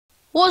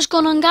What's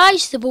going on,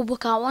 guys? The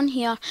Cat1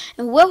 here,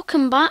 and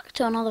welcome back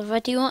to another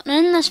video.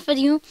 And in this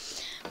video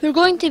we're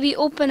going to be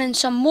opening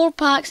some more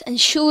packs and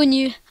showing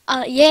you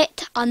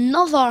yet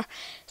another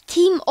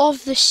team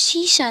of the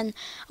season.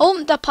 I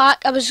opened a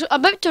pack, I was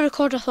about to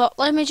record, I thought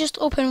let me just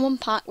open one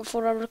pack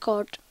before I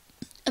record.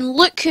 And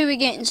look who we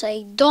get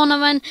inside.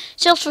 Donovan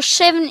sells for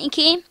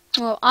 70k.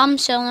 Well, I'm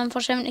selling him for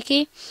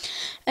 70k,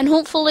 and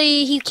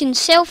hopefully he can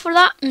sell for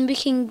that, and we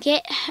can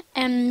get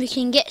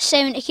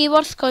 70k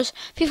worth, because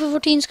FIFA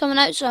 14 is coming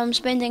out, so I'm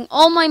spending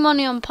all my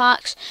money on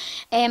packs.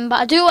 But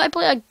I do want to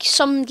play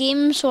some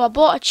games, so I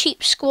bought a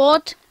cheap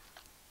squad.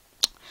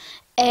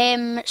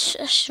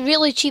 It's a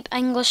really cheap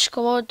English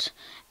squad.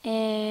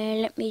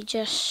 Let me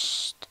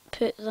just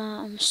put that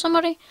on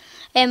summary.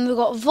 We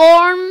got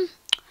Vorm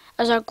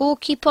as our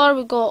goalkeeper.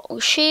 We got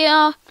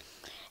O'Shea,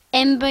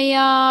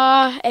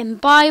 Mbiwa,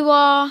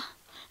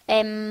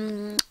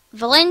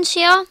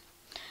 Valencia,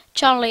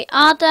 Charlie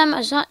Adam.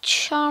 Is that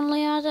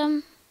Charlie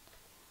Adam?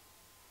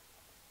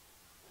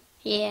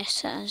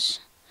 Yes, it is.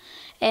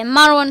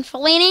 Marwan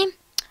Fellaini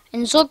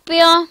and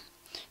Zogbia.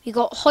 We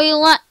got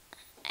Hoylett,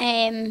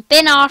 Ben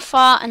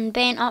Arfa and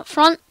Ben up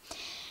front.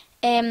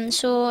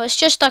 So it's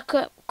just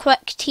a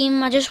quick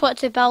team. I just wanted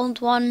to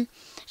build one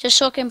just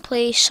so I can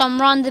play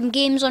some random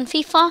games on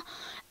FIFA.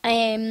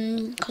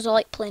 Because I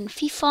like playing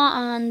FIFA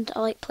and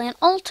I like playing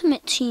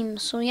Ultimate Team.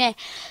 So yeah,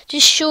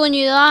 just showing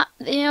you that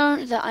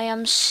there, that I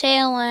am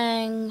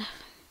selling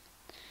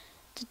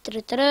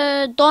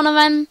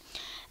Donovan.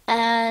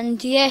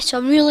 And yes,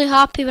 I'm really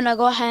happy when I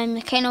got him.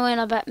 I kind of went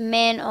a bit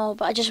mental,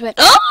 but I just went,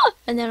 oh!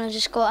 And then I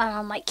just got him and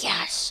I'm like,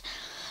 yes.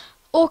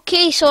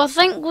 Okay, so I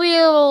think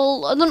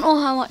I don't know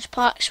how much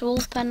packs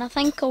we'll open. I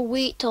think I'll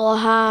wait till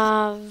I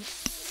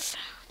have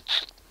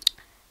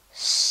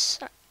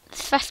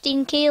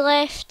 15k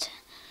left.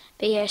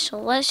 But yeah, so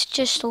let's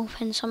just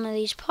open some of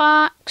these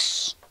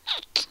packs.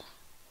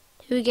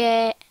 We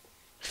get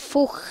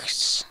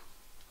Fox.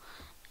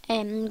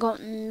 Got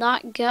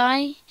that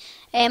guy.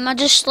 I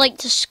just like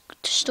to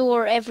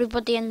store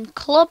everybody in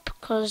club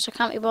because I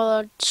can't be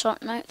bothered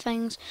sorting out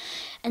things,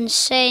 and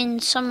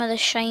send some of the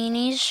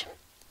shinies.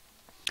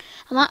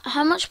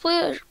 How much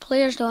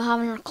players do I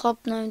have in our club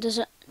now? Does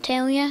it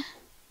tell you?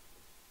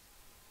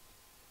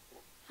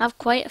 I have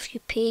quite a few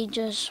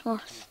pages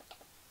worth.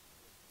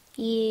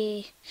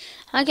 Yeah,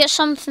 I get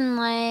something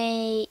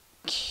like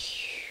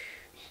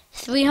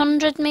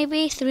 300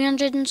 maybe,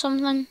 300 and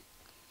something.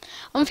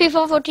 On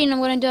FIFA 14 I'm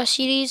going to do a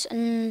series,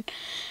 and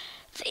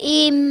the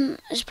aim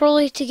is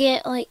probably to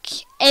get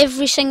like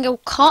every single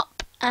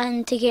cup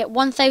and to get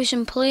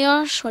 1,000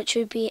 players, which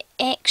would be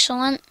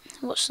excellent.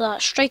 What's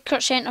that?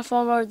 Striker, centre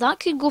forward, that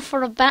could go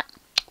for a bit.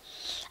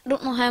 I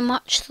don't know how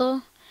much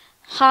though.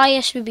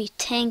 Highest would be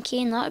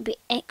 10k, and that would be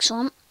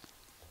excellent.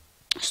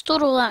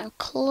 Store all that in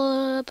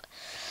club.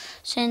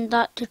 Send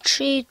that to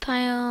trade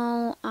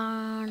pile,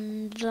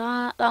 and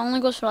that only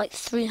goes for like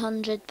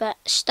 300, but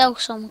still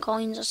some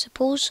coins, I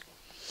suppose.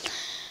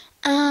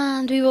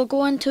 And we will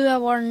go into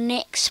our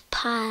next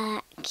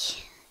pack.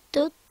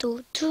 We're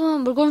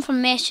going for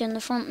Messi in the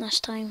front this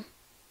time.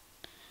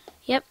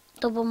 Yep,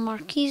 double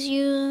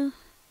Marquisio.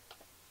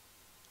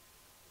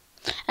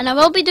 And I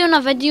will be doing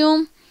a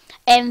video,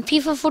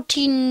 FIFA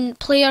 14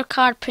 player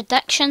card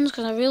predictions,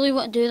 because I really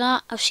want to do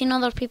that. I've seen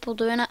other people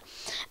doing it,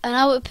 and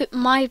I would put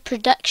my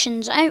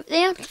predictions out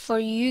there for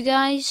you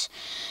guys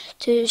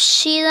to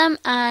see them,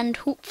 and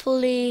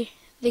hopefully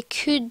they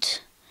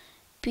could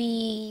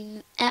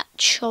be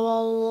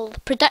actual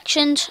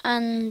predictions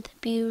and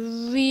be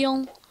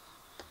real.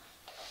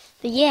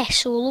 But yeah,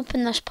 so we'll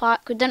open this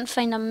pack. We didn't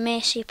find a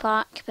Messi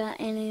pack, but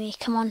anyway,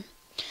 come on.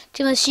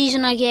 Team of the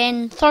season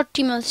again, third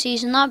team of the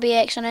season, that'd be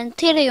excellent.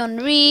 Thierry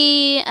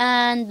Henry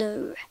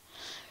and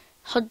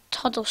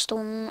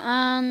Huddlestone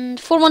and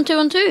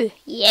 41212.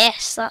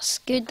 Yes, that's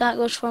good. That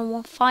goes for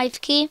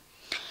 5k.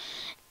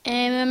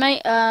 We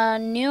might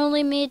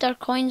nearly made our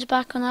coins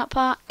back on that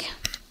pack.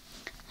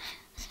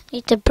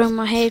 Need to bring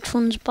my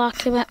headphones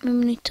back a bit.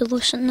 Maybe need to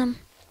loosen them.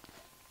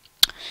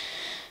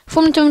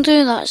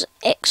 41212. That's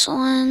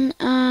excellent.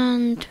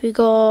 And we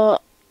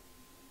got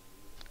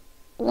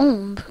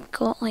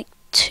like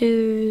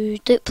 2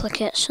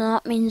 duplicates, so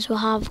that means we'll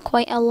have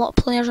quite a lot of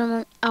players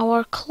in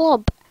our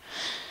club.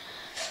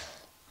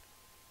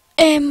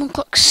 We'll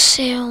got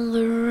sell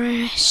the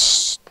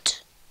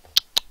rest,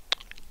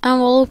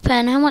 and we'll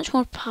open how much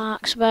more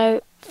packs?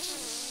 About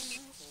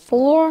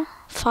 4,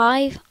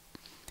 5,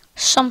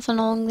 something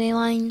along the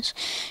lines.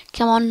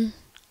 Come on,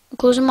 I'm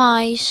closing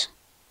my eyes.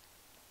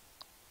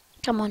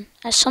 Come on,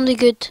 that's something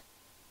good.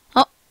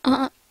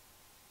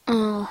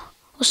 Oh,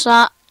 what's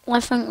that?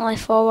 Left wing,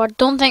 left forward.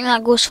 Don't think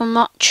that goes for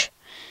much.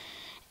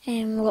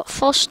 We've got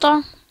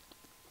Foster.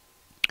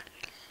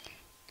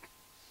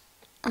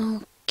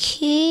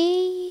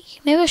 Okay.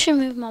 Maybe I should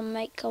move my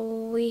mic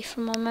away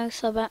from my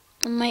mouth a bit.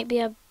 It might be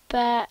a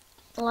bit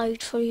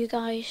loud for you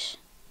guys.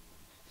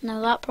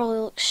 Now that probably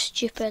looks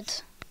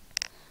stupid.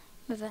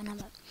 Move it in a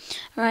bit.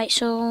 Alright,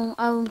 so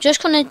I'm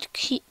just going to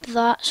keep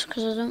that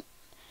because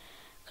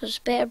it's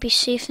better be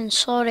safe than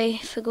sorry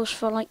if it goes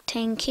for like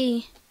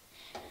 10k.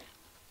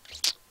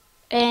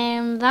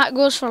 That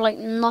goes for like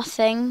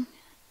nothing,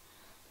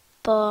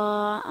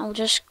 but I'll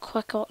just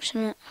quick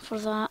auction it for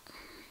that.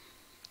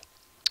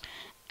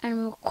 And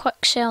we'll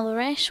quick sell the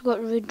rest. We've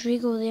got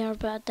Rodrigo there,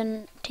 but I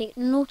didn't take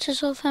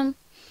notice of him.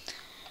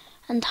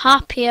 And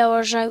happy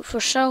hours out for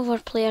silver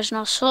players, and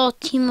I saw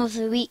team of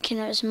the week and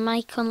it was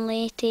Mike and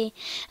Lady,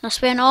 and I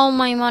spent all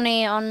my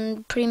money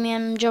on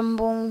premium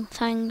jumbo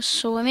things,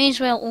 so I may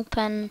as well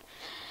open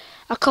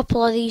a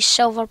couple of these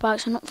silver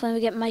packs and hopefully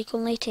we get Mike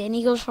and Lady, and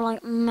he goes for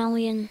like a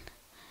million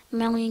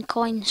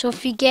coins. So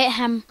if you get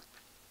him,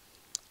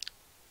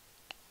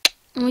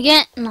 we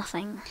get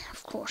nothing,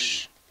 of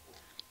course.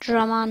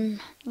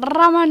 Drummond.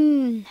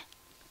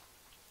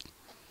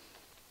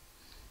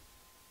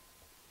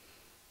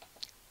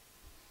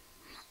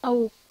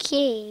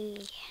 Okay.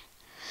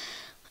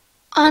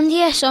 And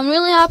yes, I'm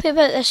really happy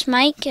about this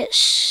mic.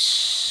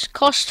 It's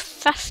cost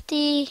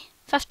 £50.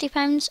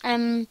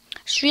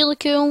 It's really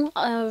cool.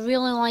 I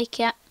really like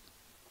it.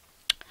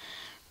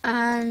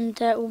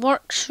 And it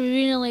works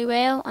really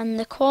well. And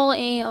the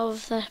quality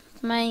of the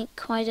mic,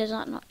 why does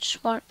that not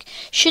work?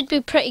 Should be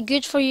pretty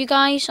good for you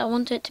guys. I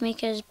want it to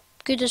make it as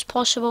good as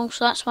possible,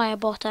 so that's why I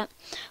bought it.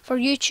 For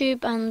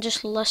YouTube and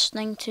just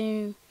listening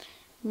to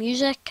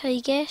music, I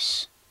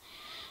guess.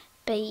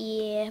 But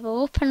yeah,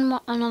 we'll open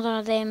another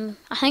of them.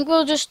 I think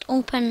we'll just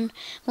open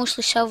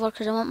mostly silver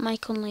because I want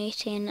Michael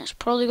Lady, and it's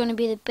probably going to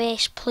be the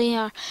best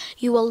player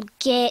you will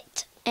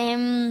get.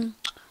 Oh,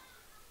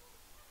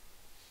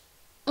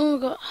 we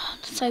got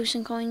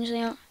 1,000 coins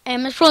there.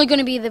 It's probably going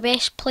to be the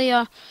best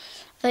player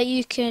that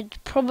you could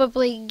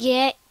probably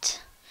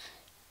get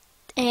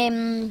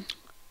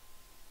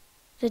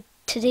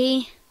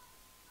today,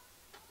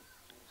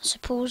 I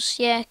suppose.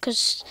 Yeah,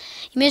 because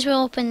you may as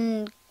well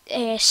open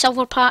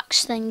silver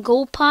packs than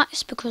gold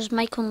packs, because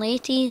Michael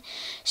Lady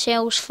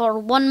sells for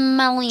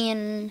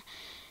 1,000,000.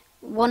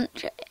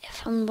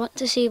 If I want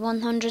to say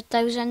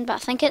 100,000, but I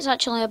think it's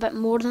actually a bit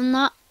more than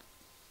that.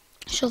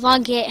 So if I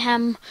get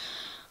him,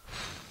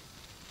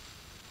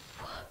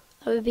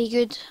 that would be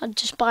good. I'd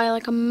just buy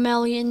like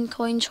 1,000,000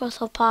 coins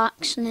worth of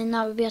packs, and then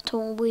that would be a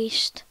total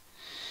waste.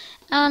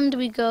 And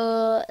we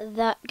got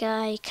that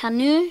guy,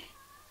 Canu.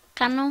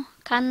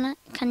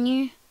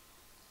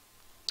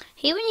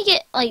 Hey, when you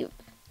get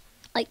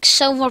like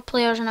silver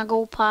players in a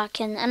gold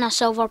pack, and in a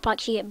silver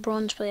pack you get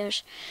bronze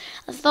players.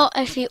 I thought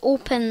if you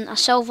open a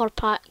silver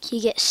pack you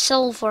get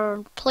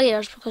silver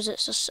players, because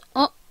it's just,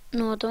 oh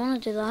no, I don't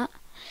want to do that.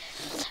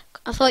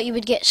 I thought you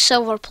would get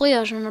silver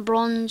players in a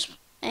bronze,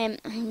 and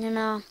in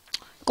a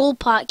gold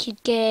pack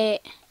you'd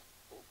get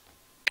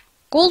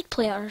gold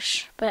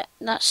players, but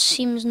that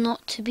seems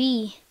not to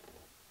be,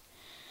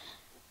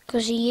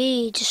 because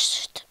EA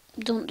just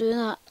don't do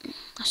that,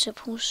 I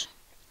suppose.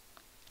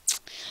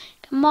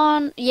 Come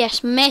on, yes,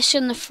 Messi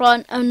in the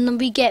front, and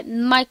we get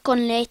Michael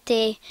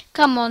Lady.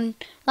 Come on,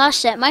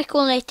 that's it,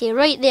 Michael Lady,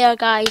 right there,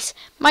 guys.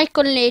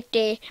 Michael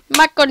Lady.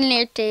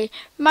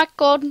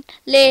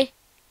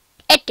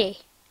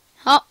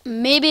 Oh,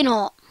 maybe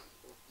not.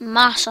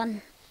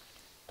 Mason.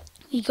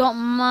 You got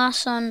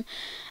Mason,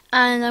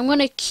 and I'm going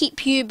to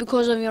keep you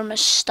because of your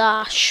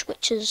moustache,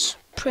 which is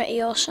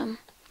pretty awesome.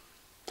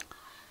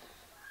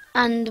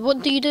 And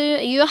what do?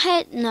 Are you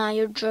ahead? Nah,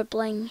 you're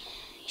dribbling.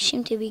 You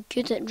seem to be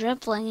good at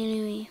dribbling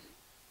anyway.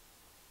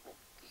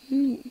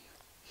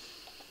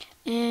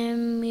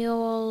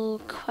 We'll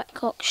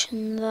quick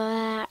auction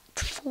that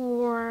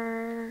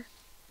for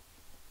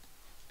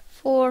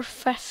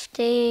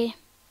 450,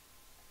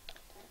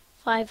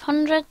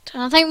 500.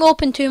 And I think we'll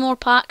open 2 more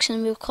packs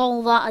and we'll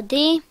call that a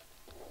day,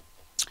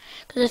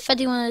 because the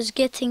video is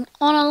getting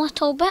on a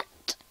little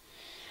bit.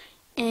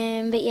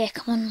 But yeah,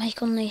 come on,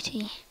 Michael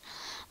Lady.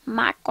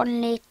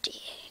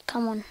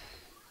 Come on.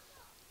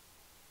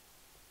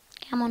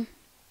 Come on.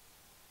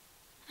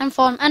 And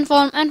form.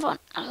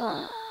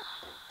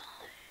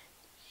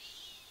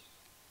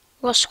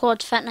 Well,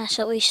 squad fitness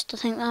at least. I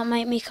think that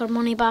might make our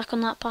money back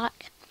on that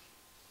pack.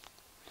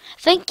 I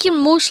think you're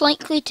most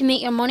likely to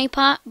make your money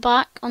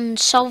back on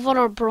silver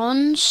or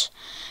bronze,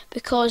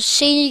 because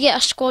say you get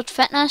a squad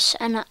fitness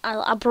and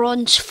a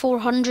bronze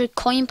 400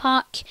 coin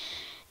pack,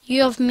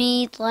 you have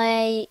made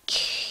like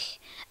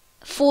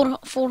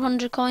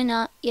 400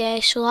 coin. Yeah,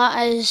 so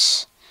that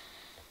is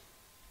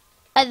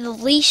at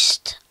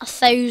least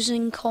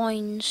 1,000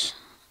 coins.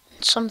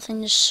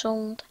 Something is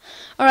sold.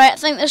 Alright, I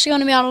think this is going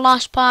to be our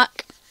last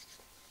pack.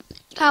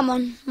 Come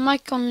on,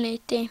 Michael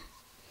Lady.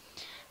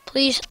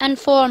 Please,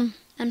 inform.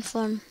 It's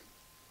not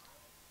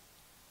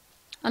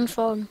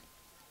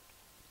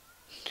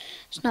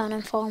an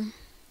inform.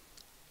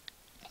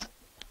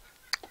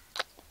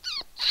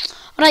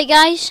 Alright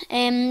guys,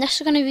 this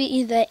is going to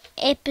be the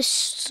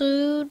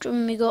episode,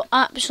 and we got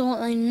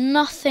absolutely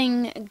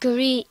nothing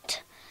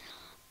great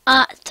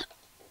at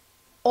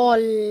all.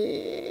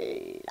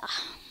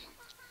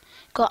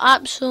 Got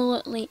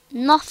absolutely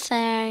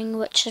nothing,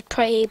 which is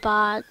pretty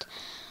bad.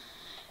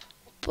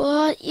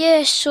 But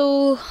yeah,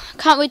 so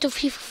can't wait till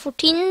FIFA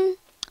 14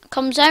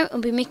 comes out. I'll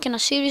be making a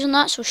series on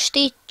that, so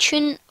stay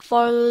tuned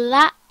for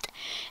that.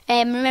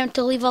 Remember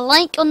to leave a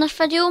like on this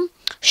video,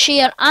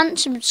 share and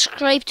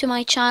subscribe to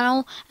my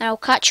channel, and I'll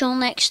catch you all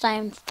next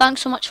time.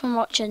 Thanks so much for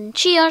watching.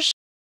 Cheers!